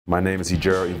My name is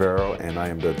Ejiro Evero, and I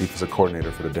am the defensive coordinator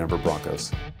for the Denver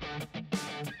Broncos.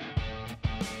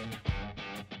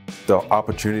 The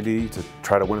opportunity to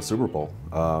try to win a Super Bowl.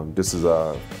 This is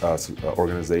an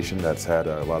organization that's had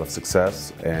a lot of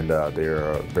success, and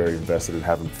they're very invested in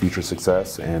having future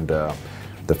success, and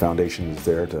the foundation is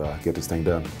there to get this thing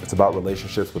done. It's about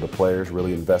relationships with the players,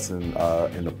 really investing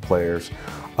in the players,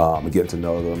 and getting to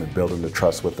know them and building the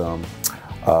trust with them.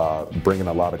 Bringing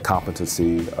a lot of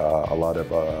competency, a lot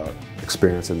of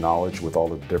experience and knowledge with all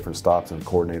the different stops and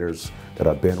coordinators that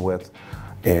I've been with.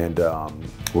 And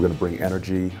we're going to bring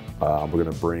energy, we're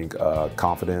going to bring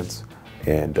confidence,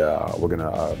 and we're going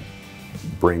to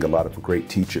bring a lot of great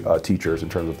teachers in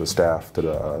terms of the staff to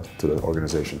the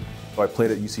organization. I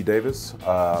played at UC Davis,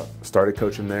 started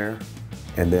coaching there,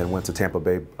 and then went to Tampa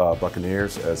Bay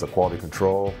Buccaneers as a quality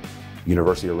control.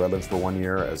 University of Redlands for 1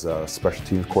 year as a special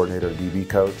teams coordinator and DB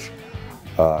coach.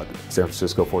 San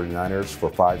Francisco 49ers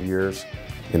for 5 years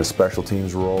in a special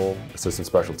teams role, assistant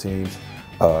special teams,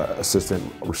 assistant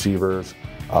receivers,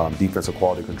 defensive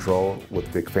quality control with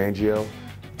Vic Fangio.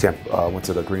 Went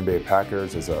to the Green Bay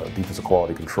Packers as a defensive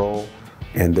quality control.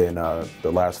 And then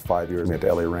the last 5 years at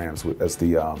the LA Rams as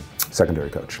the secondary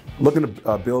coach. Looking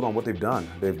to build on what they've done.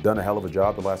 They've done a hell of a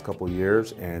job the last couple of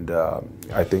years, and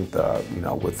I think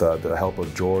with the help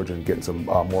of George and getting some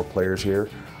more players here,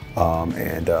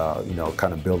 and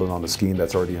kind of building on the scheme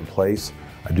that's already in place,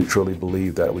 I do truly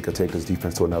believe that we could take this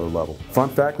defense to another level. Fun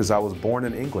fact is I was born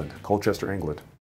in England, Colchester, England.